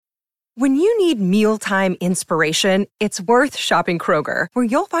When you need mealtime inspiration, it's worth shopping Kroger, where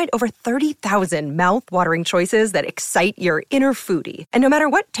you'll find over 30,000 mouth-watering choices that excite your inner foodie. And no matter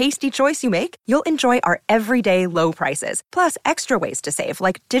what tasty choice you make, you'll enjoy our everyday low prices, plus extra ways to save,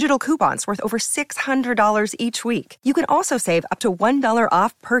 like digital coupons worth over $600 each week. You can also save up to $1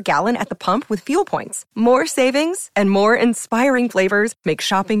 off per gallon at the pump with fuel points. More savings and more inspiring flavors make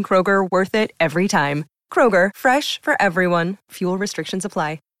shopping Kroger worth it every time. Kroger, fresh for everyone. Fuel restrictions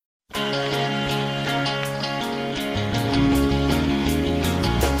apply.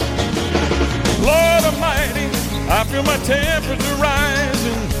 Lord Almighty, I feel my temperature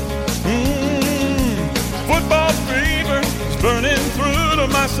rising. Football fever is burning through to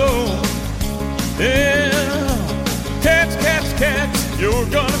my soul. Yeah, cats, cats, cats, you're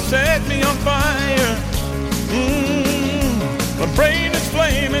gonna set me on fire. My brain is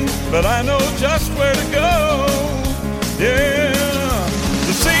flaming, but I know just where to go. Yeah.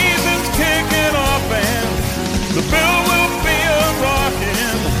 The season's kicking off and the bill will be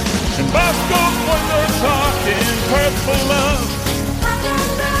a-rockin'. And Bosco boys are talking purple love.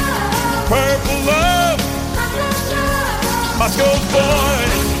 Purple love. Bosco's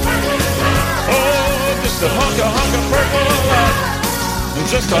boys. Oh, just a hunk of purple love.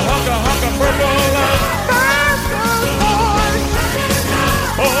 Just a hunk of purple love. Bosco's boys.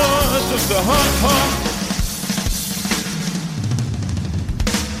 Oh, just a hunk.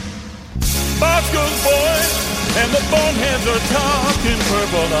 Bosco's boys and the boneheads are talking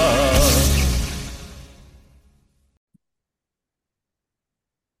purple love.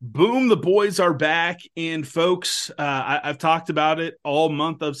 Boom, the boys are back. And folks, I've talked about it all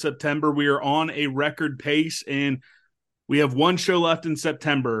month of September. We are on a record pace and we have one show left in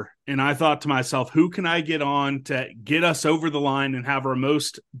September. And I thought to myself, who can I get on to get us over the line and have our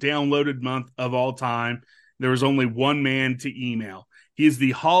most downloaded month of all time? There was only one man to email. He is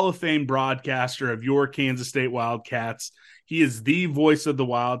the Hall of Fame broadcaster of your Kansas State Wildcats. He is the voice of the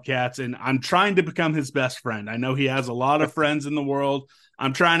Wildcats, and I'm trying to become his best friend. I know he has a lot of friends in the world.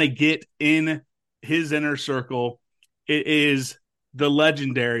 I'm trying to get in his inner circle. It is the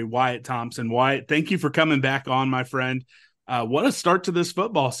legendary Wyatt Thompson. Wyatt, thank you for coming back on, my friend. What a start to this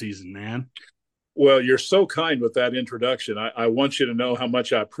football season, man. Well, you're so kind with that introduction. I want you to know how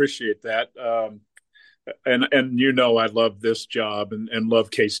much I appreciate that. And you know I love this job and love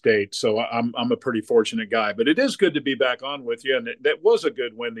K-State, so I'm a pretty fortunate guy. But it is good to be back on with you, and that was a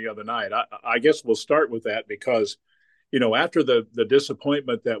good win the other night. I guess we'll start with that because, you know, after the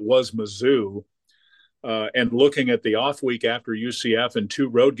disappointment that was Mizzou, and looking at the off week after UCF and 2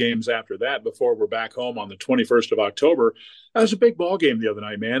 road games after that before we're back home on the 21st of October, that was a big ball game the other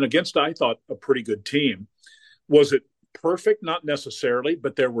night, man, against, I thought, a pretty good team. Was it perfect? Not necessarily,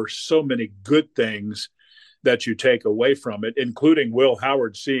 but there were so many good things that you take away from it, including Will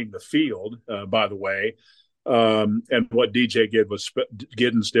Howard seeing the field, by the way, and what DJ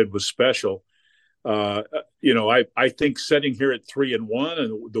Giddens did was special. You know, I think sitting here at 3-1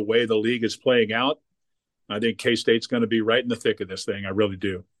 and the way the league is playing out, I think K-State's going to be right in the thick of this thing. I really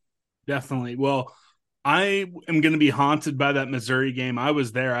do. Definitely. Well, I am going to be haunted by that Missouri game. I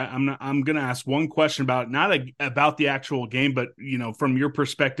was there. I'm going to ask one question about about the actual game, but you know, from your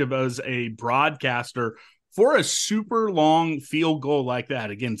perspective as a broadcaster, for a super long field goal like that.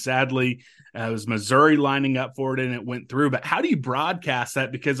 Again, sadly, it was Missouri lining up for it and it went through. But how do you broadcast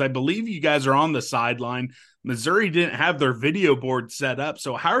that? Because I believe you guys are on the sideline. Missouri didn't have their video board set up.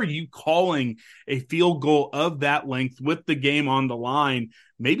 So how are you calling a field goal of that length with the game on the line?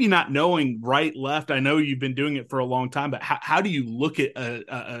 Maybe not knowing right, left. I know you've been doing it for a long time, but how do you look at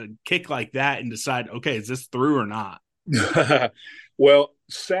a kick like that and decide, okay, is this through or not? Well,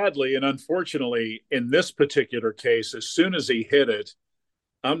 sadly and unfortunately, in this particular case, as soon as he hit it,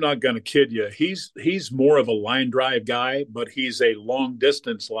 I'm not going to kid you. He's more of a line drive guy, but he's a long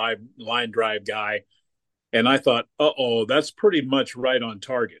distance line drive guy. And I thought, that's pretty much right on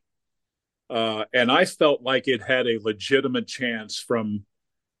target. And I felt like it had a legitimate chance from,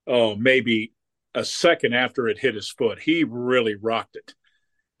 maybe a second after it hit his foot. He really rocked it.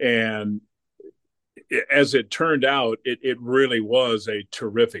 And as it turned out, it really was a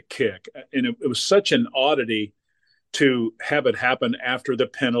terrific kick. And it was such an oddity to have it happen after the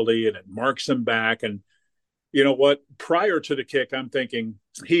penalty, and it marks him back. And you know what? Prior to the kick, I'm thinking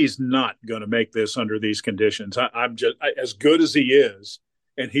he's not going to make this under these conditions. I'm just as good as he is,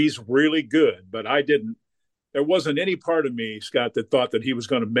 and he's really good. But there wasn't any part of me, Scott, that thought that he was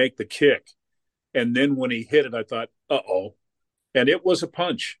going to make the kick. And then when he hit it, I thought, and it was a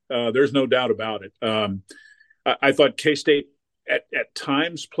punch. There's no doubt about it. I thought K-State at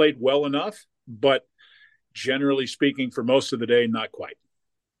times played well enough, but generally speaking, for most of the day, not quite.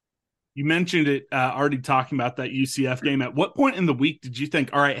 You mentioned it already talking about that UCF game. At what point in the week did you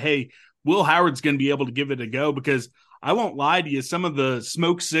think, all right, hey, Will Howard's going to be able to give it a go? Because I won't lie to you, some of the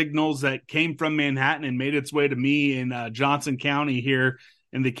smoke signals that came from Manhattan and made its way to me in Johnson County here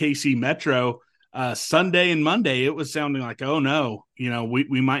in the KC Metro, Sunday and Monday, it was sounding like, oh no,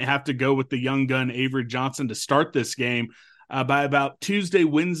 we might have to go with the young gun Avery Johnson to start this game. By about Tuesday,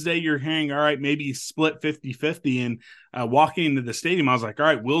 Wednesday, you're hearing, all right, maybe split 50-50. And walking into the stadium, I was like, all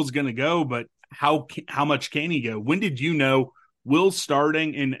right, Will's going to go, but how much can he go? When did you know Will's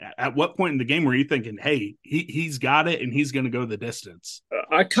starting? And at what point in the game were you thinking, hey, he's got it and he's going to go the distance?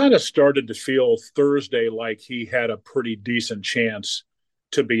 I kind of started to feel Thursday like he had a pretty decent chance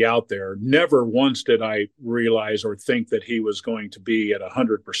to be out there. Never once did I realize or think that he was going to be at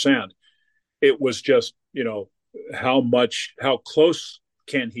 100%. It was just, how close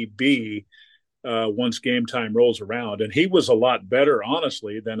can he be once game time rolls around? And he was a lot better,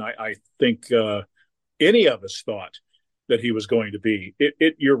 honestly, than I think any of us thought that he was going to be.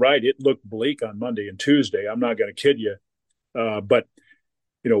 You're right. It looked bleak on Monday and Tuesday. I'm not going to kid you. But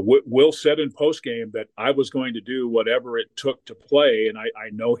Will said in postgame that I was going to do whatever it took to play. And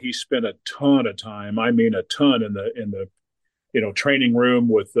I know he spent a ton of time. I mean, a ton in the training room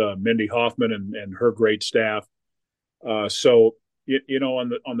with Mindy Hoffman and her great staff. So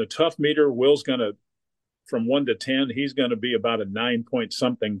on the tough meter, Will's going to, from 1 to 10, he's going to be about a 9 point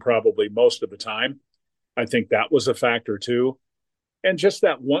something probably most of the time. I think that was a factor too. And just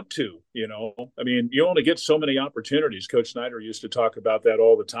that want to, I mean, you only get so many opportunities. Coach Snyder used to talk about that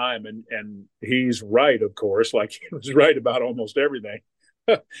all the time. And he's right, of course, like he was right about almost everything.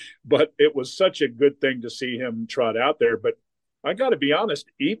 But it was such a good thing to see him trot out there. But I got to be honest,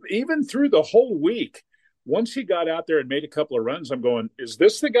 even through the whole week, once he got out there and made a couple of runs, I'm going, is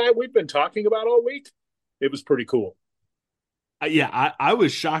this the guy we've been talking about all week? It was pretty cool. Yeah, I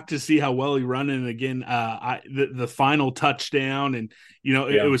was shocked to see how well he run. And again, the final touchdown, and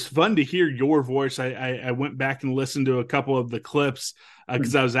it was fun to hear your voice. I went back and listened to a couple of the clips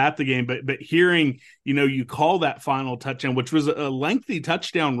because I was at the game, but hearing you call that final touchdown, which was a lengthy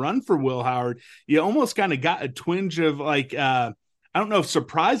touchdown run for Will Howard, you almost kind of got a twinge of like I don't know if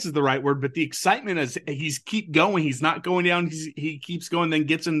surprise is the right word, but the excitement as he's keep going. He's not going down. He keeps going, then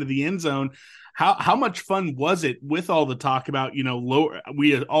gets into the end zone. How much fun was it with all the talk about, lower,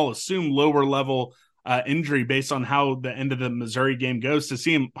 we all assume lower level injury based on how the end of the Missouri game goes, to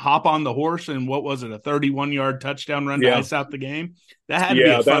see him hop on the horse and what was it, a 31-yard touchdown run to ice out the game? That had to be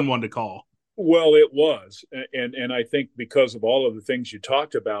a fun one to call. Well, it was. And I think because of all of the things you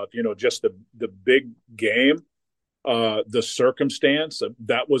talked about, just the big game, the circumstance,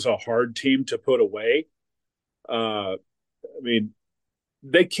 that was a hard team to put away. I mean,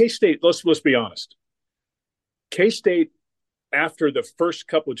 K-State, let's be honest. K-State, after the first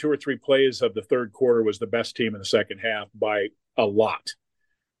couple of 2 or 3 plays of the third quarter, was the best team in the second half by a lot,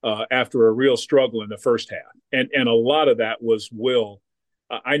 after a real struggle in the first half. And a lot of that was Will.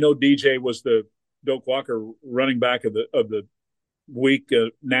 I know DJ was the Doak Walker running back of the week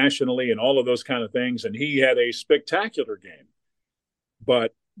nationally and all of those kind of things, and he had a spectacular game.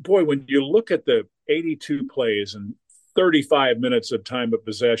 But, boy, when you look at the 82 plays and 35 minutes of time of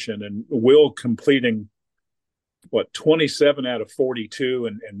possession, and Will completing 27 out of 42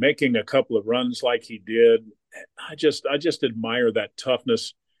 and making a couple of runs like he did, I just admire that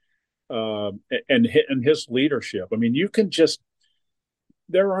toughness and his leadership. I mean,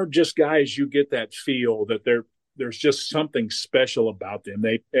 there are just guys, you get that feel that there's just something special about them.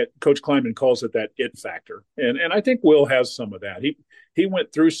 Coach Kleinman calls it that it factor, and I think Will has some of that. He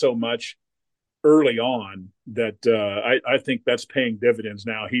went through so much early on that I think that's paying dividends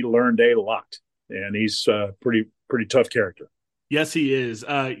now. He learned a lot, and he's a pretty tough character. Yes, he is.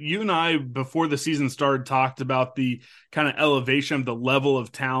 You and I, before the season started, talked about the kind of elevation of the level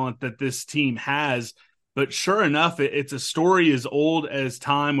of talent that this team has. But sure enough, it's a story as old as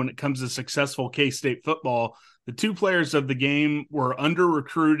time when it comes to successful K-State football. The 2 players of the game were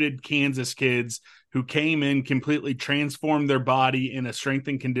under-recruited Kansas kids who came in, completely transformed their body in a strength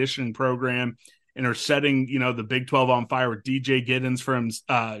and conditioning program, and are setting, the Big 12 on fire with DJ Giddens from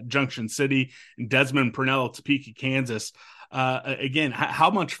Junction City and Desmond Purnell of Topeka, Kansas. Again, how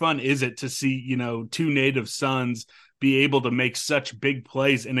much fun is it to see, 2 native sons be able to make such big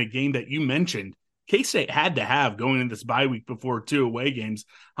plays in a game that you mentioned K-State had to have going in this bye week before 2 away games?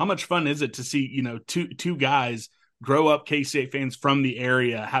 How much fun is it to see, two guys grow up K-State fans from the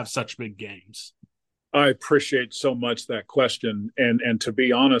area have such big games? I appreciate so much that question. And to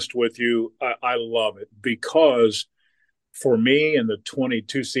be honest with you, I love it, because for me, in the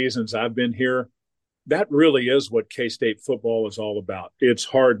 22 seasons I've been here, that really is what K-State football is all about. It's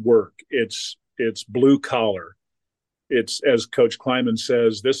hard work. It's blue collar. It's, as Coach Kleiman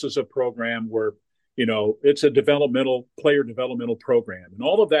says, this is a program where, it's a player developmental program. And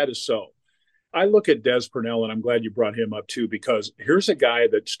all of that is so. I look at Des Purnell, and I'm glad you brought him up too, because here's a guy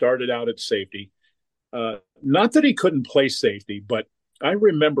that started out at safety. Not that he couldn't play safety, but I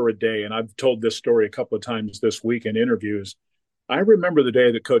remember a day, and I've told this story a couple of times this week in interviews. I remember the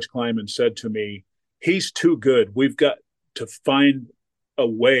day that Coach Kleiman said to me, he's too good. We've got to find a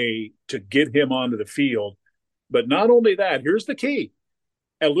way to get him onto the field. But not only that, here's the key: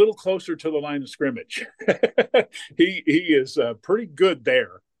 a little closer to the line of scrimmage. He is pretty good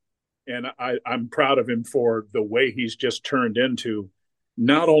there. And I'm proud of him for the way he's just turned into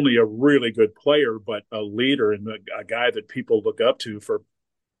not only a really good player, but a leader and a guy that people look up to.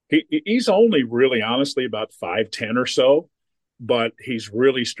 He's only really, honestly, about 5'10" or so, but he's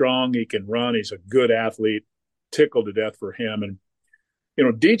really strong. He can run. He's a good athlete. Tickled to death for him. And,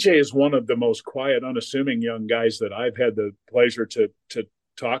 DJ is one of the most quiet, unassuming young guys that I've had the pleasure to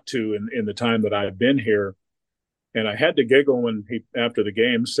talk to in the time that I've been here. And I had to giggle when he, after the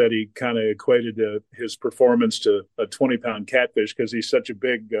game, said he kind of equated his performance to a 20-pound catfish because he's such a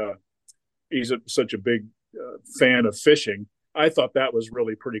big fan of fishing. I thought that was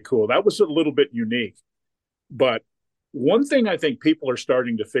really pretty cool. That was a little bit unique. But one thing I think people are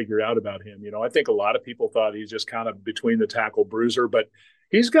starting to figure out about him, I think a lot of people thought he's just kind of between the tackle bruiser, but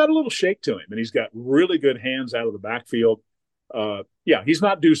he's got a little shake to him, and he's got really good hands out of the backfield. He's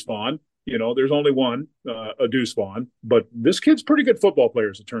not Deuce Vaughn. There's only one, a Deuce Vaughn, but this kid's pretty good football player,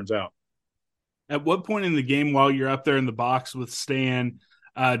 as it turns out. At what point in the game, while you're up there in the box with Stan,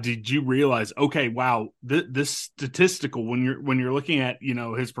 did you realize, okay, wow, this statistical, when you're looking at,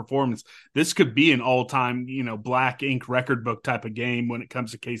 his performance, this could be an all-time, black ink record book type of game when it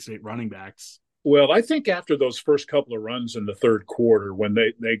comes to K-State running backs? Well, I think after those first couple of runs in the third quarter, when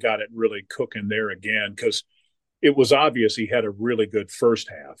they got it really cooking there again, because it was obvious he had a really good first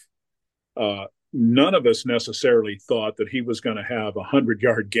half. None of us necessarily thought that he was going to have a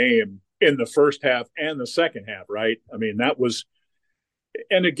 100-yard game in the first half and the second half, right? I mean, that was,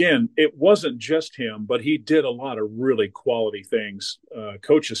 and again, it wasn't just him, but he did a lot of really quality things.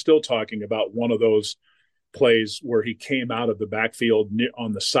 Coach is still talking about one of those plays where he came out of the backfield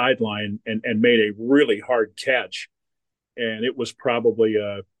on the sideline and made a really hard catch. And it was probably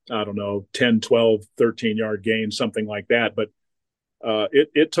a, 10, 12, 13-yard gain, something like that. But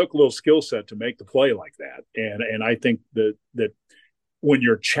it took a little skill set to make the play like that. And I think that when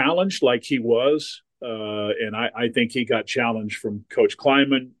you're challenged like he was, and I think he got challenged from Coach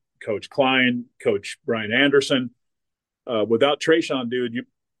Kleiman, Coach Klein, Coach Brian Anderson. Without Trayshawn, dude, you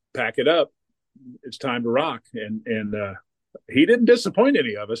pack it up. It's time to rock. And he didn't disappoint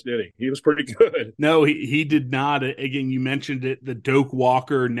any of us, did he? He was pretty good. No, he did not. Again, you mentioned it, the Doak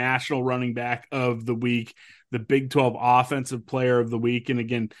Walker National Running Back of the Week, the Big 12 Offensive Player of the Week. And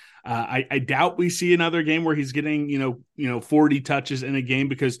again, I doubt we see another game where he's getting, 40 touches in a game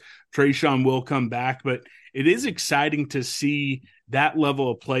because Trayshawn will come back. But it is exciting to see that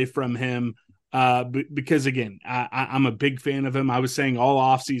level of play from him because, again, I'm a big fan of him. I was saying all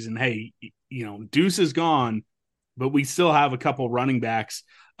offseason, hey, Deuce is gone, but we still have a couple running backs.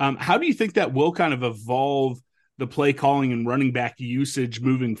 How do you think that will kind of evolve the play calling and running back usage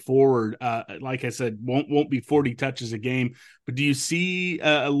moving forward? Like I said, won't be 40 touches a game, but do you see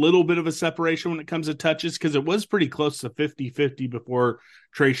a little bit of a separation when it comes to touches? Because it was pretty close to 50-50 before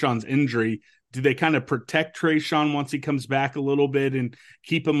Trayshawn's injury. Do they kind of protect Trayshawn once he comes back a little bit and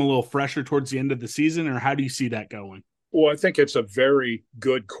keep him a little fresher towards the end of the season, or how do you see that going? Well, I think it's a very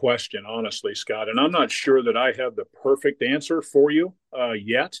good question, honestly, Scott, and I'm not sure that I have the perfect answer for you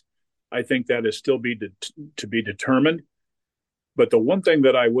yet. I think that is still to be determined. But the one thing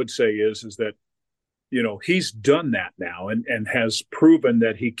that I would say is that, he's done that now and has proven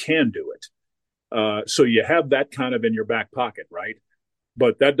that he can do it. So you have that kind of in your back pocket, right?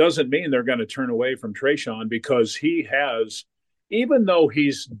 But that doesn't mean they're going to turn away from Trayshawn, because he has, even though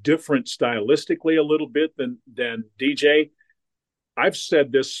he's different stylistically a little bit than DJ, I've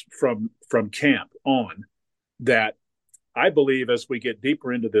said this from camp on, that I believe as we get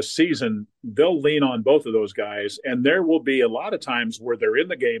deeper into this season, they'll lean on both of those guys, and there will be a lot of times where they're in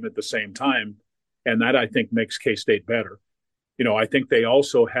the game at the same time, and that I think makes K-State better. I think they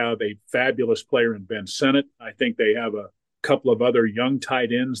also have a fabulous player in Ben Sennett. I think they have a couple of other young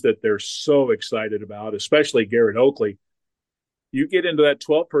tight ends that they're so excited about, especially Garrett Oakley. You get into that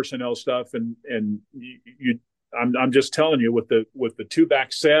 12 personnel stuff, and I'm just telling you, with the two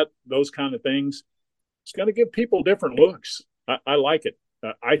back set, those kind of things, it's going to give people different looks. I like it.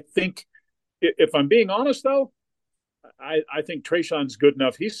 I think if I'm being honest, though, I think Trayshawn's good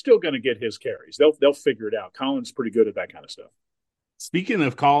enough. He's still going to get his carries. They'll figure it out. Colin's pretty good at that kind of stuff. Speaking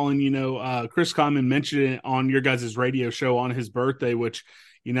of Colin, Chris Kleiman mentioned it on your guys' radio show on his birthday, which,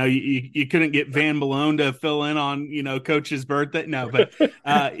 you couldn't get Van Malone to fill in on, Coach's birthday. No, but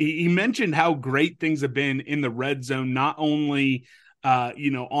he mentioned how great things have been in the red zone, not only,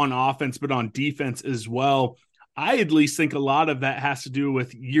 on offense, but on defense as well. I at least think a lot of that has to do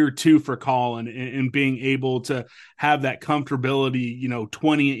with year 2 for Colin and being able to have that comfortability,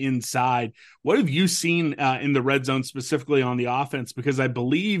 20 inside. What have you seen in the red zone, specifically on the offense? Because I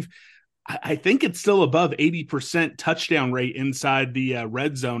think it's still above 80% touchdown rate inside the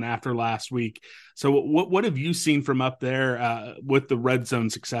red zone after last week. So what have you seen from up there with the red zone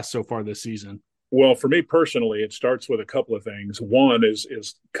success so far this season? Well, for me personally, it starts with a couple of things. One is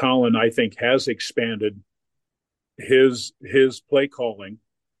Colin, I think, has expanded his play calling,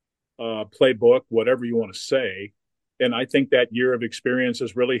 playbook, whatever you want to say. And I think that year of experience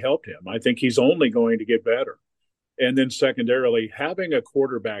has really helped him. I think he's only going to get better. And then secondarily, having a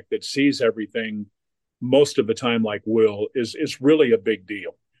quarterback that sees everything most of the time like Will is really a big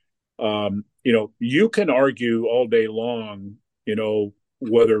deal. You can argue all day long,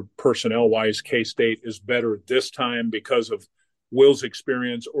 whether personnel-wise K-State is better this time because of Will's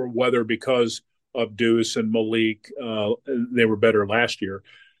experience or whether because of Deuce and Malik, they were better last year.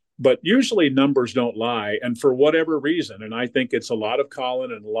 But usually numbers don't lie. And for whatever reason, and I think it's a lot of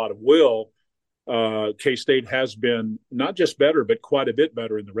Colin and a lot of Will, K-State has been not just better, but quite a bit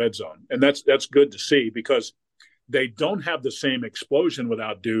better in the red zone. And that's good to see because they don't have the same explosion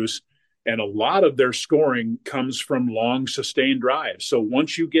without Deuce. And a lot of their scoring comes from long, sustained drives. So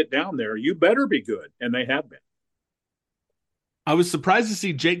once you get down there, you better be good. And they have been. I was surprised to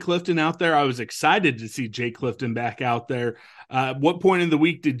see Jake Clifton out there. I was excited to see Jake Clifton back out there. What point in the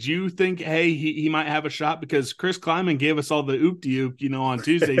week did you think, hey, he might have a shot? Because Chris Kleiman gave us all the oop-de-oop, on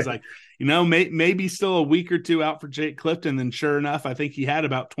Tuesday. He's like, maybe still a week or two out for Jake Clifton. And sure enough, I think he had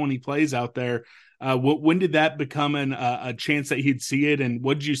about 20 plays out there. When did that become a chance that he'd see it? And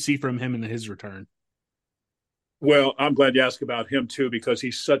what did you see from him in his return? Well, I'm glad you asked about him too, because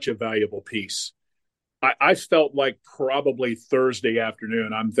he's such a valuable piece. I felt like probably Thursday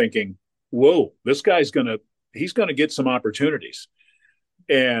afternoon, I'm thinking, whoa, this guy's he's going to get some opportunities.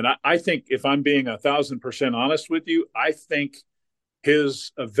 And I think if I'm being 1,000% honest with you, I think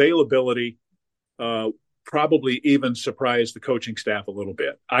his availability probably even surprised the coaching staff a little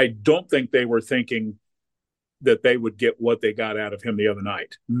bit. I don't think they were thinking that they would get what they got out of him the other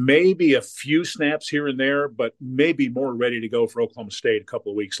night. Maybe a few snaps here and there, but maybe more ready to go for Oklahoma State a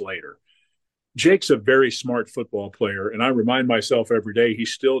couple of weeks later. Jake's a very smart football player, and I remind myself every day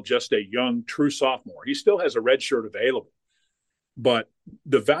he's still just a young, true sophomore. He still has a red shirt available. But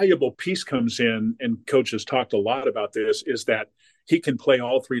the valuable piece comes in, and Coach has talked a lot about this, is that he can play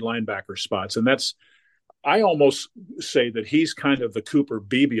all 3 linebacker spots. And I almost say that he's kind of the Cooper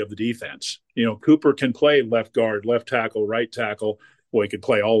Beebe of the defense. Cooper can play left guard, left tackle, right tackle. Well, he could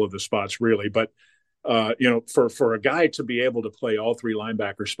play all of the spots, really. But for a guy to be able to play all 3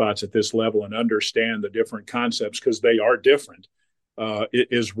 linebacker spots at this level and understand the different concepts, because they are different, it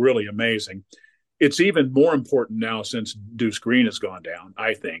is really amazing. It's even more important now since Deuce Green has gone down,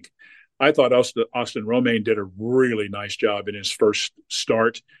 I think. I thought Austin Romaine did a really nice job in his first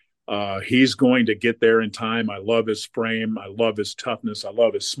start. He's going to get there in time. I love his frame. I love his toughness. I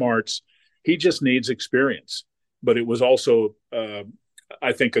love his smarts. He just needs experience. But it was also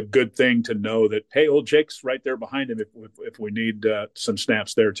I think a good thing to know that, hey, old Jake's right there behind him if we need some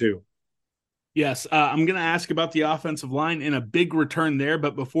snaps there too. Yes, I'm going to ask about the offensive line and a big return there.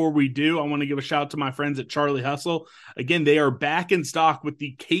 But before we do, I want to give a shout out to my friends at Charlie Hustle. Again, they are back in stock with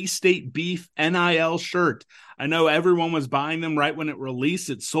the K-State Beef NIL shirt. I know everyone was buying them right when it released.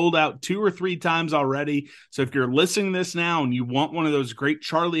 It sold out 2 or 3 times already. So if you're listening to this now and you want one of those great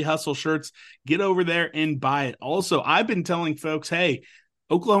Charlie Hustle shirts, get over there and buy it. Also, I've been telling folks, hey,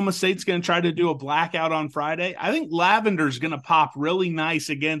 Oklahoma State's going to try to do a blackout on Friday. I think lavender is going to pop really nice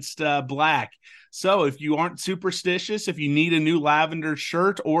against black. So if you aren't superstitious, if you need a new lavender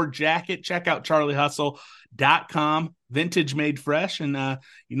shirt or jacket, check out charliehustle.com. Vintage made fresh. And,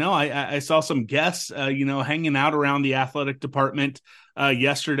 I saw some guests, hanging out around the athletic department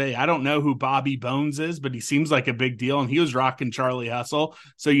yesterday. I don't know who Bobby Bones is, but he seems like a big deal. And he was rocking Charlie Hustle.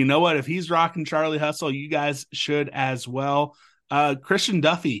 So you know what? If he's rocking Charlie Hustle, you guys should as well. Christian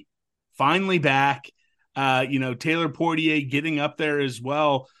Duffy finally back, Taylor Portier getting up there as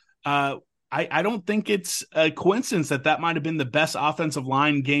well. I don't think it's a coincidence that might have been the best offensive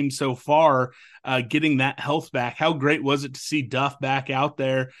line game so far, getting that health back. How great was it to see Duff back out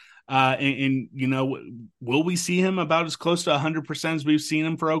there? And will we see him about as close to 100% as we've seen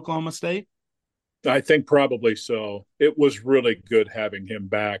him for Oklahoma State? I think probably so. It was really good having him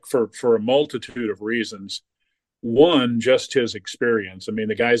back for a multitude of reasons. One, just his experience. I mean,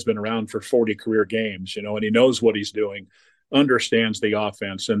 the guy's been around for 40 career games, and he knows what he's doing, understands the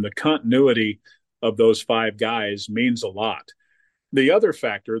offense, and the continuity of those 5 guys means a lot. The other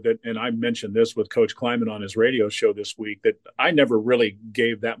factor and I mentioned this with Coach Kleiman on his radio show this week, that I never really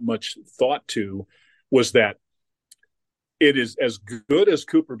gave that much thought to, was that it is as good as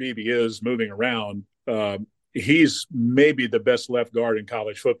Cooper Beebe is moving around. He's maybe the best left guard in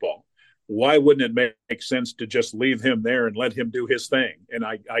college football. Why wouldn't it make sense to just leave him there and let him do his thing? And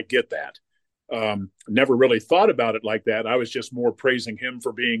I get that. Never really thought about it like that. I was just more praising him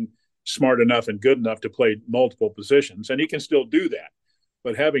for being smart enough and good enough to play multiple positions, and he can still do that.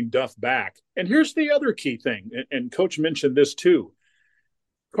 But having Duff back, and here's the other key thing, and Coach mentioned this too,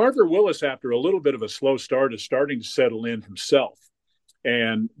 Carver Willis, after a little bit of a slow start, is starting to settle in himself.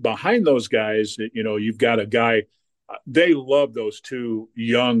 And behind those guys, you've got a guy, they love those 2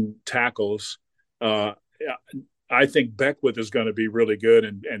 young tackles. I think Beckwith is going to be really good.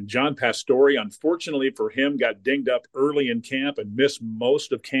 And John Pastore, unfortunately for him, got dinged up early in camp and missed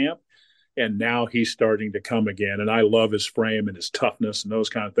most of camp. And now he's starting to come again. And I love his frame and his toughness and those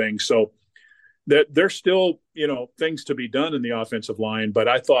kind of things. So there's still, things to be done in the offensive line. But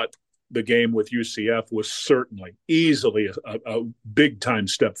I thought the game with UCF was certainly easily a big time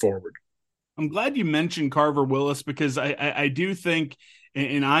step forward. I'm glad you mentioned Carver Willis, because I do think,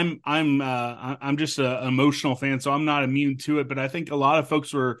 and I'm just an emotional fan, so I'm not immune to it, but I think a lot of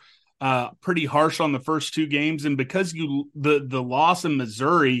folks were pretty harsh on the first 2 games. And because the loss in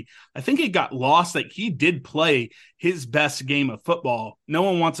Missouri, I think it got lost that he did play his best game of football. No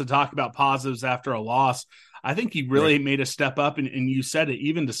one wants to talk about positives after a loss. I think he really made a step up, and you said it,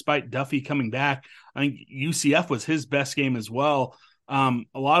 even despite Duffy coming back, I think UCF was his best game as well. A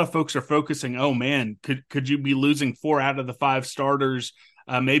lot of folks are focusing, oh man, could you be losing 4 out of the 5 starters?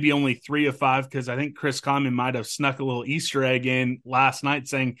 Maybe only 3 of 5, because I think Chris Kleiman might have snuck a little Easter egg in last night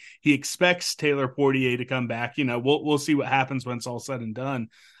saying he expects Taylor Portier to come back. We'll see what happens when it's all said and done.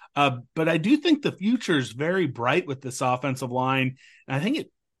 But I do think the future is very bright with this offensive line. And I think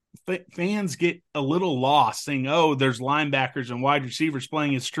fans get a little lost saying, oh, there's linebackers and wide receivers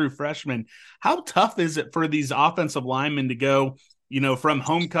playing as true freshmen. How tough is it for these offensive linemen to go, from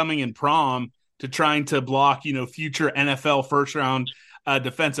homecoming and prom to trying to block, future NFL first round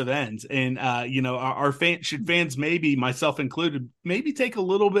defensive ends? And, our fans, maybe myself included, maybe take a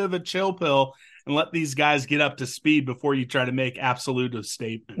little bit of a chill pill and let these guys get up to speed before you try to make absolute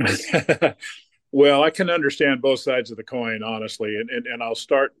statements. Well, I can understand both sides of the coin, honestly. And I'll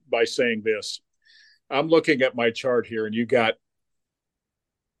start by saying this. I'm looking at my chart here, and you got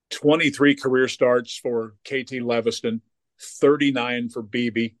 23 career starts for KT Leviston, 39 for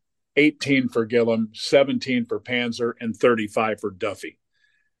Beebe, 18 for Gillum, 17 for Panzer, and 35 for Duffy.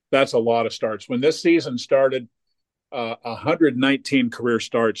 That's a lot of starts. When this season started, 119 career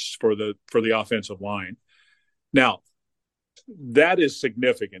starts for the offensive line. Now, that is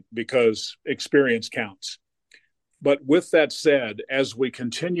significant because experience counts. But with that said, as we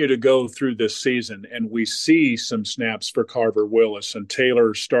continue to go through this season and we see some snaps for Carver Willis and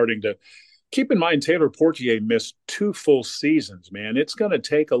Taylor starting to – keep in mind, Taylor Portier missed 2 full seasons, man. It's going to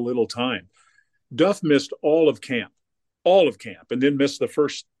take a little time. Duff missed all of camp, and then missed the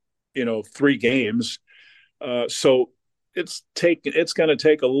first, 3 games. So it's going to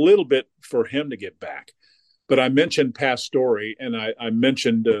take a little bit for him to get back. But I mentioned Pastore, and I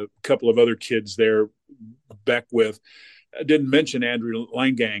mentioned a couple of other kids there, Beckwith. I didn't mention Andrew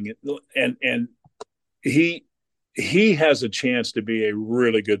Langang, and he has a chance to be a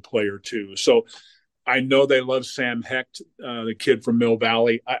really good player too. So I know they love Sam Hecht, the kid from Mill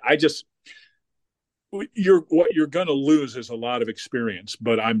Valley. What you're going to lose is a lot of experience,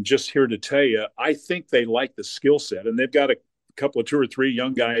 but I'm just here to tell you, I think they like the skill set, and they've got a couple of 2 or 3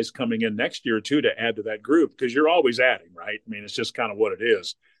 young guys coming in next year too to add to that group, because you're always adding, right? I mean, it's just kind of what it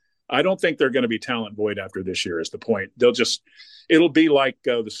is. I don't think they're going to be talent void after this year is the point. It'll be like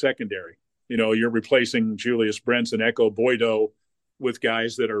the secondary. You're replacing Julius Brents and Echo Boydo with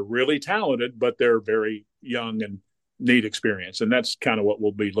guys that are really talented, but they're very young and need experience. And that's kind of what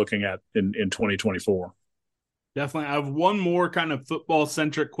we'll be looking at in 2024. Definitely. I have one more kind of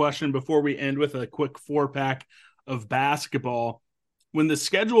football-centric question before we end with a quick 4-pack of basketball. When the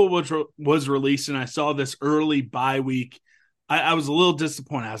schedule was released and I saw this early bye week, I was a little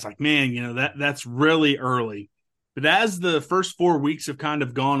disappointed. I was like, man, that's really early. But as the first 4 weeks have kind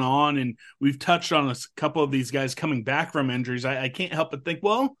of gone on and we've touched on a couple of these guys coming back from injuries, I can't help but think,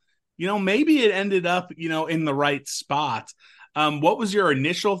 well, maybe it ended up, in the right spot. What was your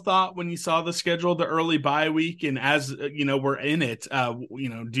initial thought when you saw the schedule, the early bye week? And as, we're in it,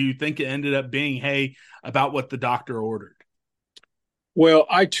 do you think it ended up being, hey, about what the doctor ordered? Well,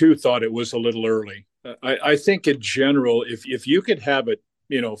 I too thought it was a little early. I think in general, if you could have it,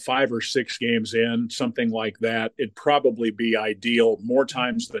 5 or 6 games in, something like that, it'd probably be ideal more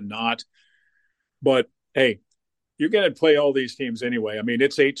times than not. But hey, you're going to play all these teams anyway. I mean,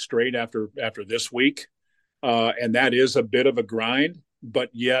 it's 8 straight after this week. And that is a bit of a grind. But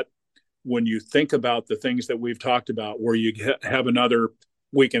yet, when you think about the things that we've talked about, where you have another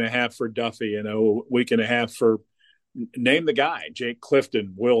week and a half for Duffy, week and a half for, name the guy, Jake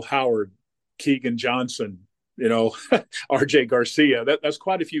Clifton, Will Howard, Keegan Johnson, RJ Garcia. That's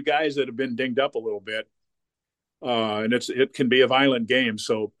quite a few guys that have been dinged up a little bit. And it can be a violent game.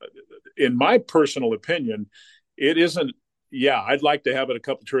 So in my personal opinion, it isn't, I'd like to have it a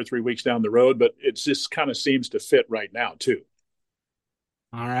couple, 2 or 3 weeks down the road, but it just kind of seems to fit right now too.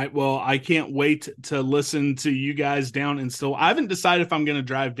 All right. Well, I can't wait to listen to you guys down in Stillwater. I haven't decided if I'm going to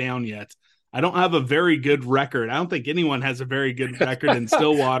drive down yet. I don't have a very good record. I don't think anyone has a very good record in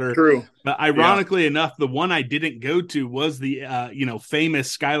Stillwater. True. But ironically enough, the one I didn't go to was the,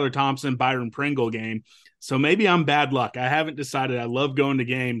 famous Skylar Thompson, Byron Pringle game. So maybe I'm bad luck. I haven't decided. I love going to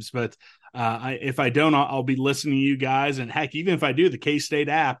games, but if I don't, I'll be listening to you guys. And heck, even if I do, the K-State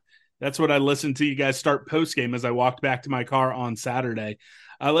app, that's what I listened to you guys start post game as I walked back to my car on Saturday.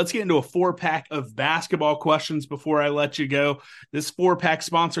 Let's get into a 4-pack of basketball questions before I let you go. This 4-pack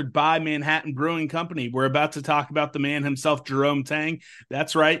sponsored by Manhattan Brewing Company. We're about to talk about the man himself, Jerome Tang.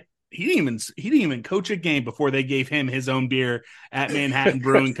 That's right. He didn't even coach a game before they gave him his own beer at Manhattan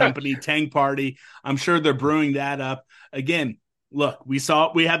Brewing Company. Tang Party. I'm sure they're brewing that up. Again, look, we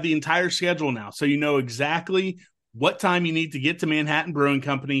have the entire schedule now, so you know exactly what time you need to get to Manhattan Brewing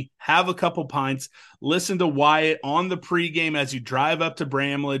Company, have a couple pints, listen to Wyatt on the pregame as you drive up to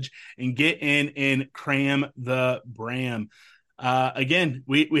Bramlage, and get in and cram the Bram. Again,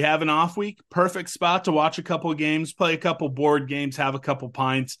 we have an off week, perfect spot to watch a couple of games, play a couple board games, have a couple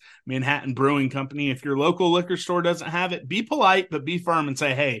pints. Manhattan Brewing Company. If your local liquor store doesn't have it, be polite, but be firm and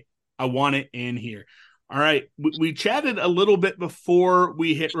say, hey, I want it in here. All right. We chatted a little bit before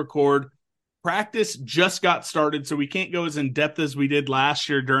we hit record. Practice just got started, so we can't go as in depth as we did last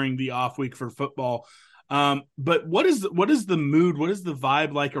year during the off week for football. But what is the mood? What is the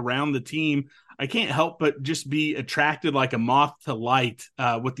vibe like around the team? I can't help but just be attracted like a moth to light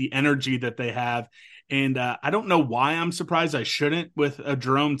with the energy that they have. And I don't know why I'm surprised. I shouldn't with a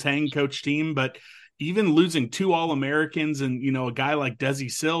Jerome Tang coach team, but even losing 2 All-Americans and, a guy like Desi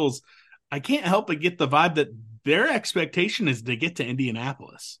Sills, I can't help but get the vibe that their expectation is to get to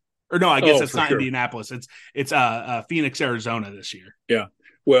Indianapolis. Or no, I guess it's not sure. Indianapolis. It's Phoenix, Arizona this year. Yeah.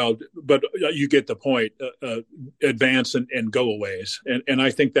 Well, but you get the point, advance and go aways. And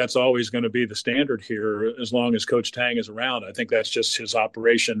I think that's always going to be the standard here as long as Coach Tang is around. I think that's just his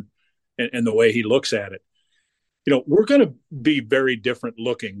operation and the way he looks at it. We're going to be very different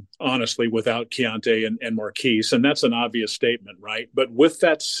looking, honestly, without Keontae and Marquise. And that's an obvious statement, right? But with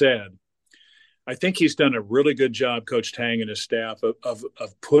that said, I think he's done a really good job, Coach Tang and his staff, of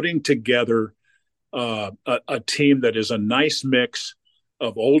putting together a team that is a nice mix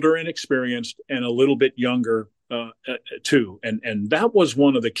of older and experienced and a little bit younger too. And that was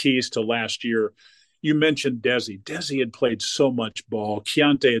one of the keys to last year. You mentioned Desi. Desi had played so much ball.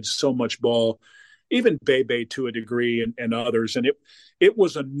 Keontae had so much ball, even Bebe to a degree and others. And it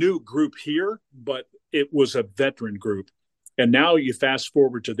was a new group here, but it was a veteran group. And now you fast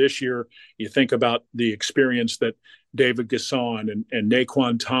forward to this year, you think about the experience that David Gasson and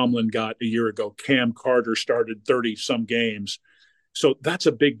Naquan Tomlin got a year ago. Cam Carter started 30-some games. So that's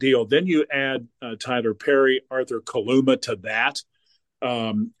a big deal. Then you add Tyler Perry, Arthur Kaluma to that.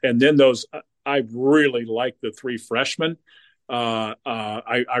 And then I really like the 3 freshmen. I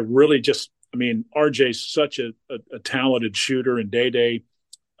really RJ's such a talented shooter, and Day.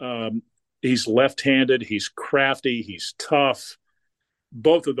 He's left-handed. He's crafty. He's tough.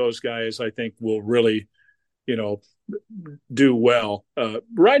 Both of those guys, I think, will really, do well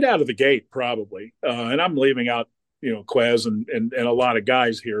right out of the gate, probably. And I'm leaving out, Quez and a lot of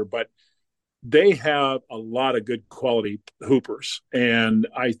guys here, but they have a lot of good quality hoopers. And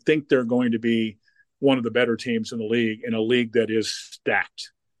I think they're going to be one of the better teams in the league, in a league that is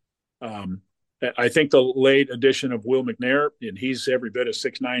stacked. I think the late addition of Will McNair, and he's every bit of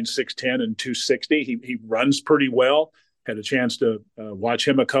 6'9", 6'10", and 260. He runs pretty well. Had a chance to watch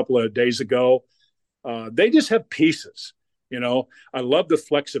him a couple of days ago. They just have pieces. I love the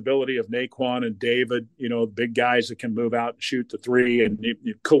flexibility of Naquan and David, big guys that can move out and shoot the three. And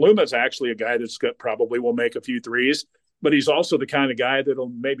Kaluma's actually a guy probably will make a few threes, but he's also the kind of guy that'll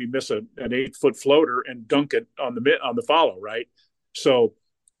maybe miss an 8-foot floater and dunk it on the follow, right? So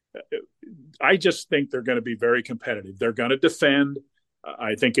I just think they're going to be very competitive. They're going to defend.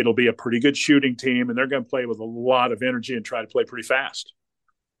 I think it'll be a pretty good shooting team, and they're going to play with a lot of energy and try to play pretty fast.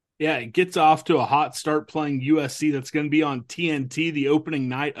 Yeah, it gets off to a hot start playing USC. That's going to be on TNT, the opening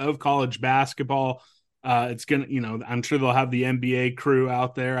night of college basketball. It's going to, I'm sure they'll have the NBA crew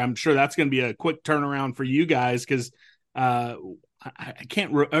out there. I'm sure that's going to be a quick turnaround for you guys because I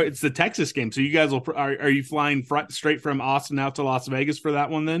can't. It's the Texas game, so you guys are you flying straight from Austin out to Las Vegas for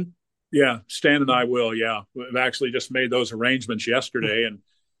that one then? Yeah, Stan and I will. Yeah, we've actually just made those arrangements yesterday, and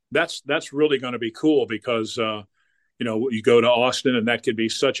that's really going to be cool because. You go to Austin and that could be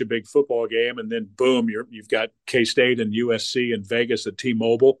such a big football game. And then boom, you've got K-State and USC and Vegas at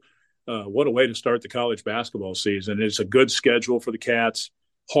T-Mobile. What a way to start the college basketball season. It's a good schedule for the Cats,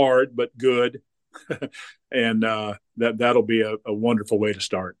 hard, but good. And that'll be a wonderful way to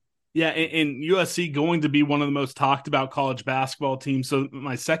start. Yeah. And USC going to be one of the most talked about college basketball teams. So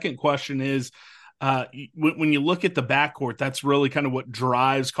my second question is, when you look at the backcourt, that's really kind of what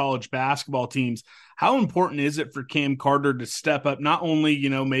drives college basketball teams. How important is it for Cam Carter to step up, not only,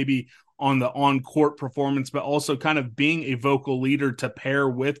 maybe on the on-court performance, but also kind of being a vocal leader to pair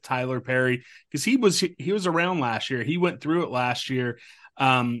with Tyler Perry? Because he was around last year. He went through it last year.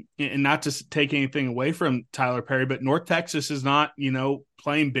 And not to take anything away from Tyler Perry, but North Texas is not,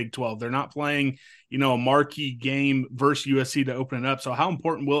 playing Big 12. They're not playing, a marquee game versus USC to open it up. So how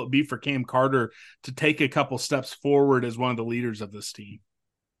important will it be for Cam Carter to take a couple steps forward as one of the leaders of this team?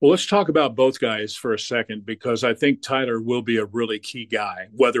 Well, let's talk about both guys for a second, because I think Tyler will be a really key guy,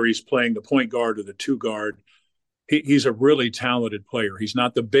 whether he's playing the point guard or the two guard. He's a really talented player. He's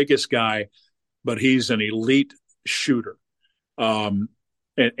not the biggest guy, but he's an elite shooter. And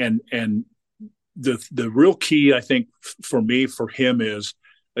the real key, I think, for him is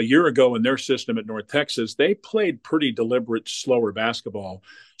a year ago in their system at North Texas, they played pretty deliberate, slower basketball.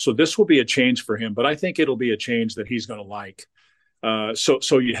 So this will be a change for him, but I think it'll be a change that he's going to like.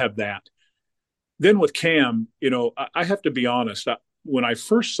 So you have that. Then with Cam, I have to be honest. When I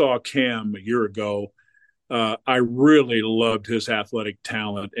first saw Cam a year ago, I really loved his athletic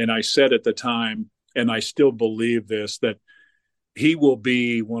talent. And I said at the time, and I still believe this, that he will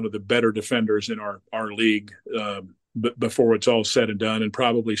be one of the better defenders in our league before it's all said and done, and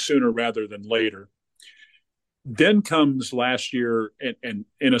probably sooner rather than later. Then comes last year and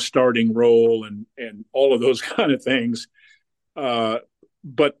in a starting role and all of those kind of things.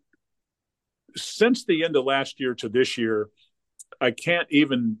 But since the end of last year to this year, I can't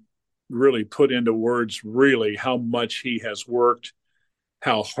even really put into words really how much he has worked,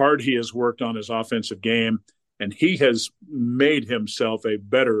 how hard he has worked on his offensive game, and he has made himself a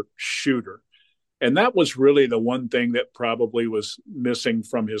better shooter. And that was really the one thing that probably was missing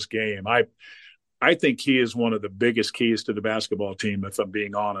from his game. I think he is one of the biggest keys to the basketball team, if I'm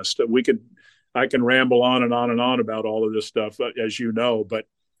being honest. I can ramble on and on and on about all of this stuff, as you know, but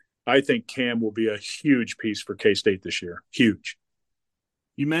I think Cam will be a huge piece for K-State this year. Huge.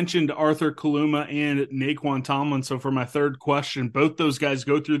 You mentioned Arthur Kaluma and Naquan Tomlin. So for my third question, both those guys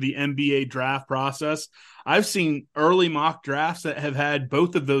go through the NBA draft process. I've seen early mock drafts that have had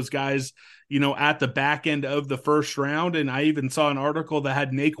both of those guys, at the back end of the first round. And I even saw an article that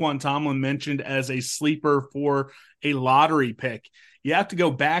had Naquan Tomlin mentioned as a sleeper for a lottery pick. You have to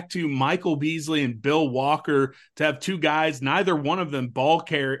go back to Michael Beasley and Bill Walker to have two guys, neither one of them ball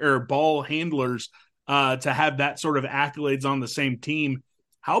handlers, to have that sort of accolades on the same team.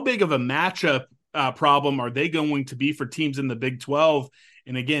 How big of a matchup problem are they going to be for teams in the Big 12?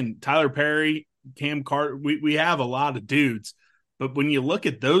 And again, Tyler Perry, Cam Carter, we have a lot of dudes. But when you look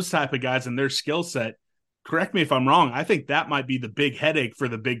at those type of guys and their skill set, correct me if I'm wrong, I think that might be the big headache for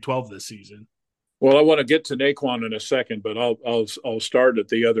the Big 12 this season. Well, I want to get to Naquan in a second, but I'll start at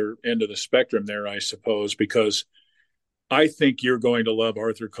the other end of the spectrum there, I suppose, because I think you're going to love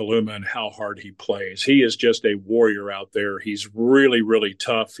Arthur Kaluma and how hard he plays. He is just a warrior out there. He's really, really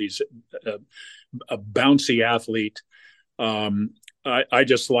tough. He's a bouncy athlete. I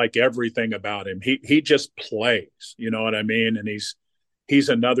just like everything about him. He just plays, you know what I mean? And he's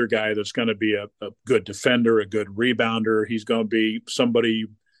another guy that's going to be a good defender, a good rebounder. He's going to be somebody.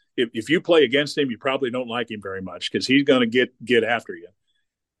 If you play against him, you probably don't like him very much because he's going to get after you.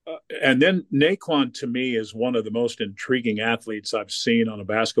 And then Naquan, to me, is one of the most intriguing athletes I've seen on a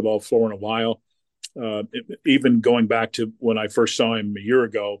basketball floor in a while. Even going back to when I first saw him a year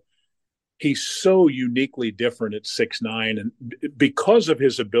ago, he's so uniquely different at 6'9", and because of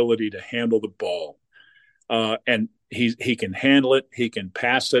his ability to handle the ball, and he can handle it, he can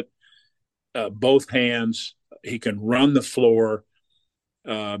pass it, both hands, he can run the floor.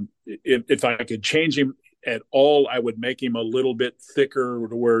 If I could change him at all, I would make him a little bit thicker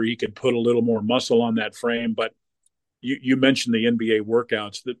to where he could put a little more muscle on that frame. But you mentioned the NBA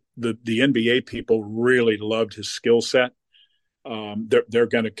workouts. The NBA people really loved his skill set. They're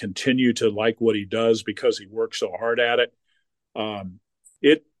going to continue to like what he does because he works so hard at it.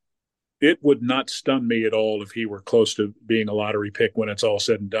 It would not stun me at all if he were close to being a lottery pick when it's all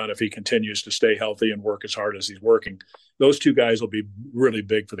said and done, if he continues to stay healthy and work as hard as he's working. Those two guys will be really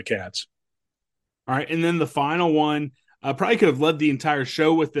big for the Cats. All right, and then the final one, probably could have led the entire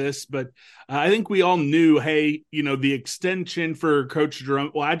show with this, but I think we all knew, hey, the extension for Coach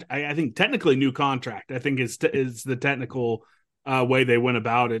Jerome, well, I think technically new contract, I think is the technical way they went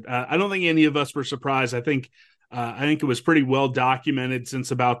about it. I don't think any of us were surprised. I think it was pretty well documented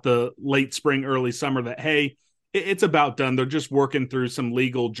since about the late spring, early summer that, hey, it's about done. They're just working through some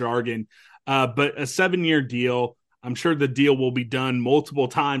legal jargon. But a 7-year deal, I'm sure the deal will be done multiple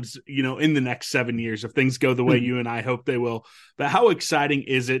times, in the next 7 years if things go the way you and I hope they will. But how exciting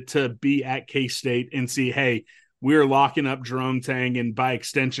is it to be at K-State and see, hey, we're locking up Jerome Tang and by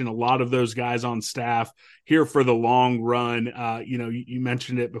extension, a lot of those guys on staff here for the long run. You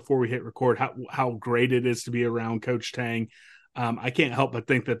mentioned it before we hit record, how great it is to be around Coach Tang. I can't help but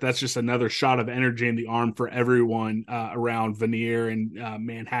think that that's just another shot of energy in the arm for everyone around Vanier and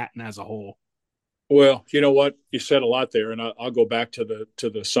Manhattan as a whole. Well, you know what? You said a lot there, and I'll go back to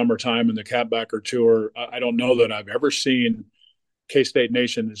the summertime and the Catbacker Tour. I don't know that I've ever seen K-State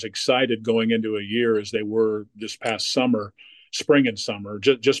Nation as excited going into a year as they were this past summer, spring and summer,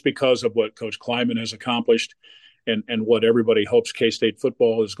 just because of what Coach Kleiman has accomplished and what everybody hopes K-State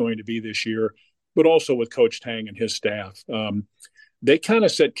football is going to be this year, but also with Coach Tang and his staff. They kind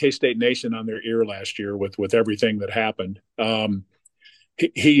of set K-State Nation on their ear last year with everything that happened.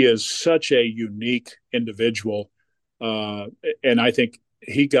 He is such a unique individual, and I think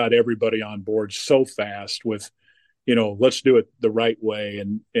he got everybody on board so fast with, let's do it the right way,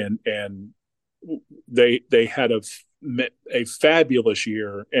 and they had a fabulous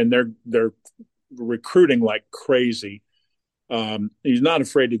year, and they're recruiting like crazy. He's not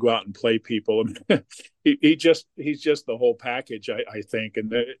afraid to go out and play people. He's just the whole package, I think.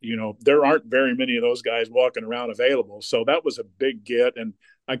 And there aren't very many of those guys walking around available. So that was a big get, and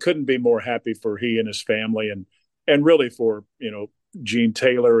I couldn't be more happy for he and his family, and really for Gene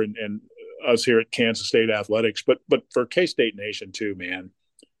Taylor and us here at Kansas State Athletics, but for K-State Nation too, man.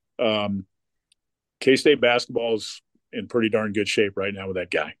 K-State basketball is in pretty darn good shape right now with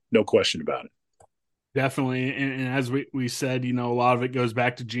that guy. No question about it. Definitely. And as we said, a lot of it goes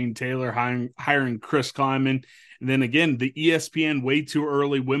back to Gene Taylor hiring Chris Kleiman. And then again, the ESPN way too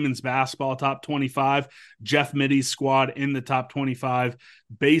early women's basketball top 25, Jeff Mitty's squad in the top 25,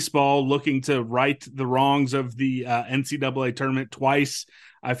 baseball looking to right the wrongs of the NCAA tournament twice.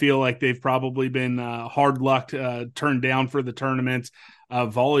 I feel like they've probably been hard luck turned down for the tournaments.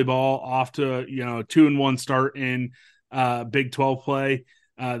 Volleyball off to a 2-1 start in Big 12 play.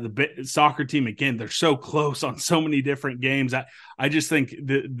 The soccer team, again, they're so close on so many different games. I just think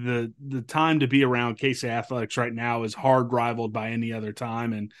the time to be around K-State Athletics right now is hard rivaled by any other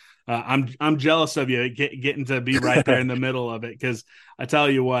time. And I'm jealous of you getting to be right there in the middle of it, because I tell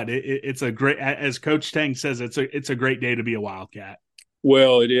you what, it's a great, as Coach Tang says, it's a great day to be a Wildcat.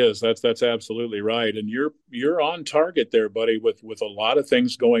 Well, it is. That's absolutely right. And you're on target there, buddy, with a lot of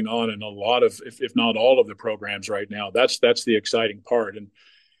things going on and a lot of, if not all of the programs right now. That's the exciting part. And,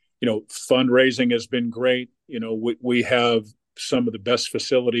 fundraising has been great. We have some of the best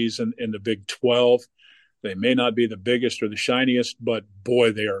facilities in the Big 12. They may not be the biggest or the shiniest, but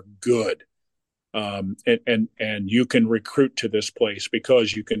boy, they are good. And you can recruit to this place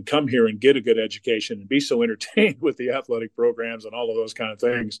because you can come here and get a good education and be so entertained with the athletic programs and all of those kind of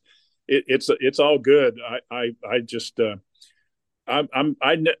things. It's all good. I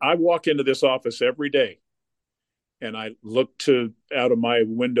walk into this office every day, and I look out of my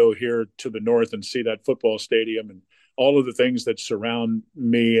window here to the north and see that football stadium and all of the things that surround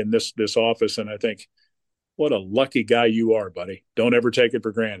me in this office. And I think, what a lucky guy you are, buddy. Don't ever take it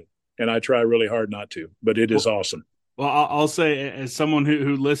for granted. And I try really hard not to, but it is awesome. Well, I'll say, as someone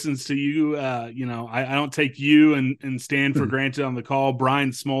who listens to you, I don't take you and Stan for granted on the call.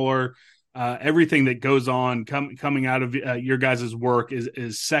 Brian Smoller, everything that goes on coming out of your guys' work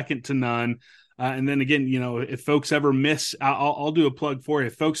is second to none. And then again, if folks ever miss, I'll do a plug for you.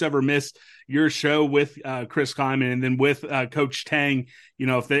 If folks ever miss, your show with Chris Kleiman and then with Coach Tang. You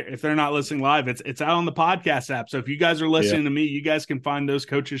know, if they're not listening live, it's out on the podcast app. So if you guys are listening to me, you guys can find those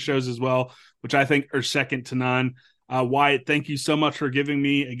coaches shows as well, which I think are second to none. Wyatt, thank you so much for giving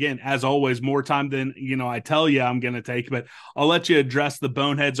me, again, as always, more time than, I tell you I'm going to take, but I'll let you address the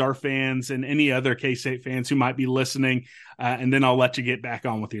Boneheads, our fans, and any other K-State fans who might be listening, and then I'll let you get back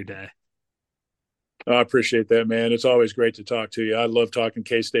on with your day. I appreciate that, man. It's always great to talk to you. I love talking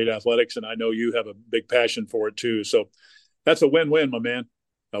K-State athletics, and I know you have a big passion for it too. So that's a win-win, my man,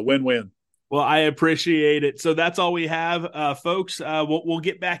 a win-win. Well, I appreciate it. So that's all we have, folks. We'll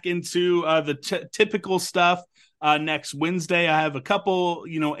get back into the typical stuff. Next Wednesday, I have a couple,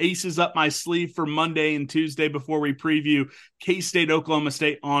 aces up my sleeve for Monday and Tuesday before we preview K-State, Oklahoma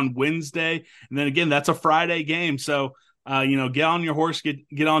State on Wednesday. And then again, that's a Friday game. So, get on your horse,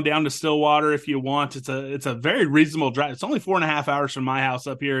 get on down to Stillwater if you want. It's a very reasonable drive. It's only 4.5 hours from my house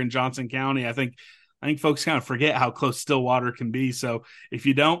up here in Johnson County. I think folks kind of forget how close Stillwater can be. So if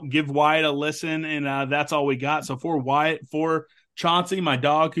you don't, give Wyatt a listen, and that's all we got. So for Wyatt, for Chauncey, my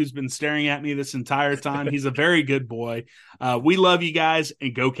dog, who's been staring at me this entire time, he's a very good boy. We love you guys,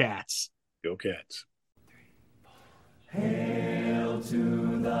 and go Cats. Go Cats. Hail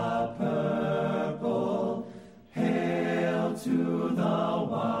to the purple, hail to the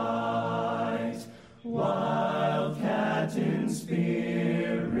white, wildcat in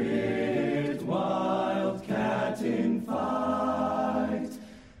spirit, wildcat in fight.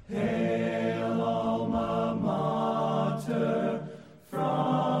 Hail alma mater,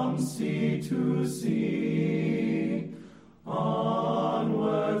 from sea to sea,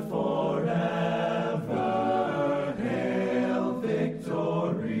 onward forever, hail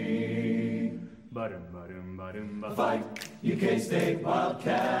victory. Fight, you K-State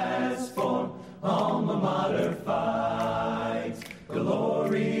Wildcats, for alma mater fight.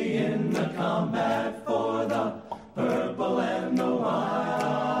 Glory in the combat for the purple and the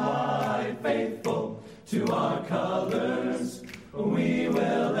white. Faithful to our colors, we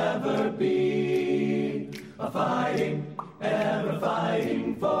will ever be. Fighting, ever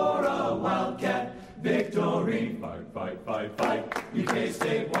fighting for a Wildcat victory. Fight, fight, fight, fight. You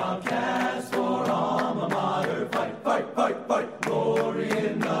K-State Wildcats, for alma mater. Fight, fight, fight, fight. Glory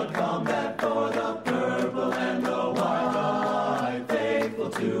in the combat for the purple and the white. Faithful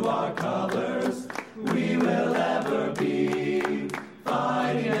to our colors, we will ever be.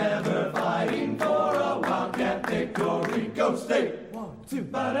 Fighting, ever fighting for a Wildcat victory. Go State! 1, 2,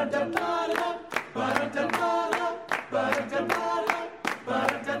 ba-da-da-da-da-da, ba-da-da-da-da, ba-da-da-da-da,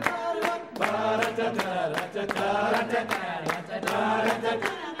 ba-da-da-da-da,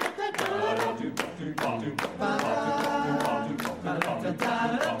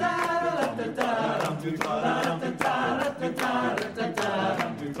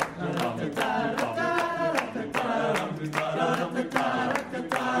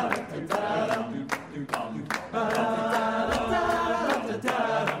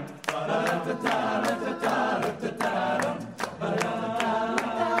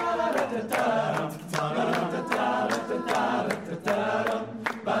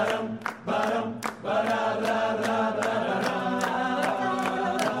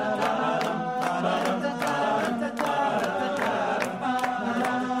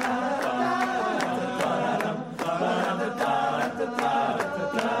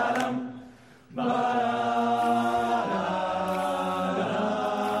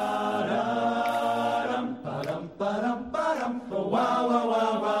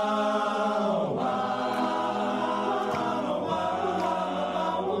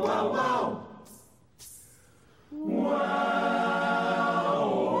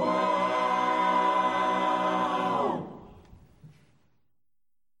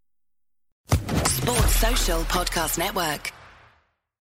 Podcast Network.